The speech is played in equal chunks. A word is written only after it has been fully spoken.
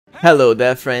Hello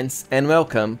there friends and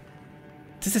welcome.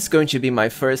 This is going to be my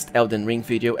first Elden Ring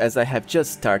video as I have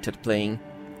just started playing.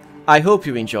 I hope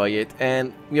you enjoy it,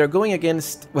 and we are going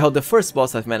against, well, the first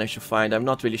boss I've managed to find. I'm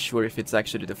not really sure if it's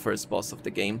actually the first boss of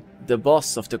the game. The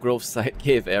boss of the Groveside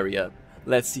Cave area.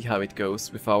 Let's see how it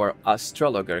goes with our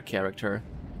Astrologer character.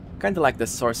 Kinda like the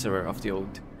sorcerer of the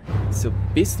old. So,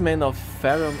 BEASTMAN of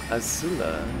Farum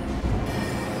Azula.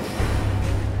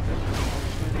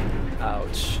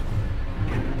 Ouch.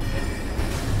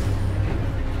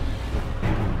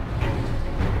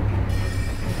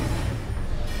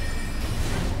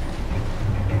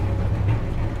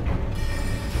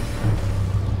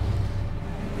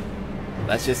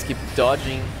 Let's just keep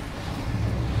dodging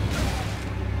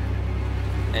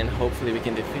and hopefully we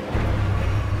can defeat him.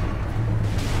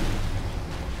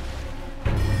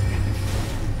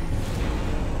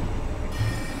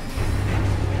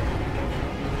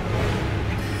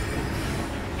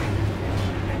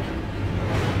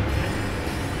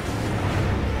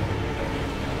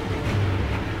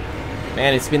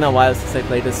 Man, it's been a while since I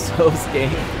played a Souls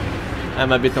game.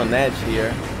 I'm a bit on edge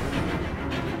here.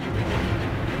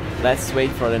 Let's wait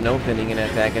for an opening and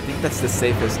attack. I think that's the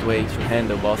safest way to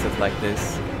handle bosses like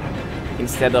this,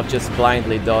 instead of just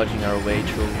blindly dodging our way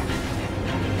through.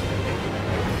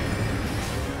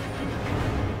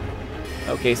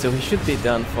 Okay, so he should be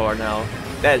done for now.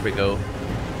 There we go.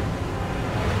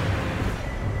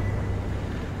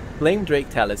 Flame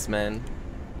Drake Talisman.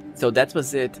 So that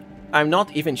was it. I'm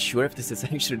not even sure if this is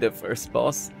actually the first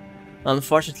boss.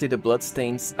 Unfortunately, the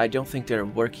bloodstains, I don't think they're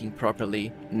working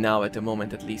properly now at the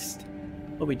moment at least.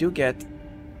 But we do get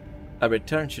a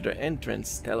return to the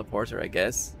entrance teleporter, I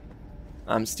guess.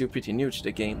 I'm still pretty new to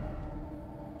the game.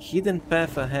 Hidden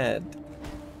path ahead.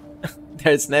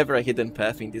 There's never a hidden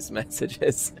path in these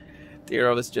messages. They're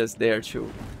always just there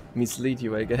to mislead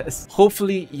you, I guess.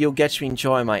 Hopefully you'll get to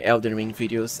enjoy my Elden Ring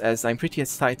videos, as I'm pretty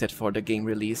excited for the game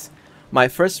release. My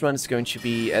first run is going to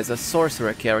be as a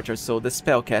sorcerer character, so the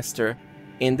spellcaster.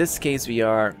 In this case we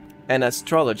are an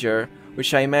astrologer,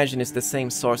 which I imagine is the same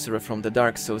sorcerer from the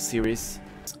Dark Souls series.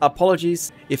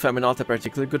 Apologies if I'm not a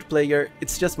particularly good player,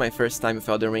 it's just my first time with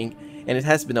Elden Ring, and it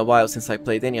has been a while since I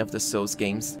played any of the Souls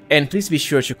games. And please be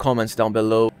sure to comment down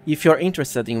below if you're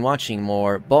interested in watching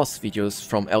more boss videos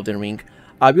from Elden Ring.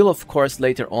 I will of course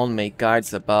later on make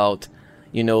guides about,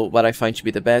 you know, what I find to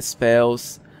be the best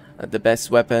spells, the best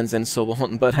weapons and so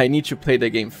on, but I need to play the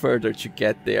game further to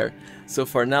get there. So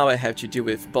for now I have to deal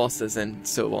with bosses and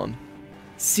so on.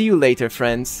 See you later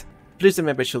friends. Please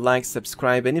remember to like,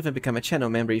 subscribe and even become a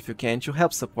channel member if you can to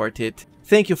help support it.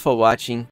 Thank you for watching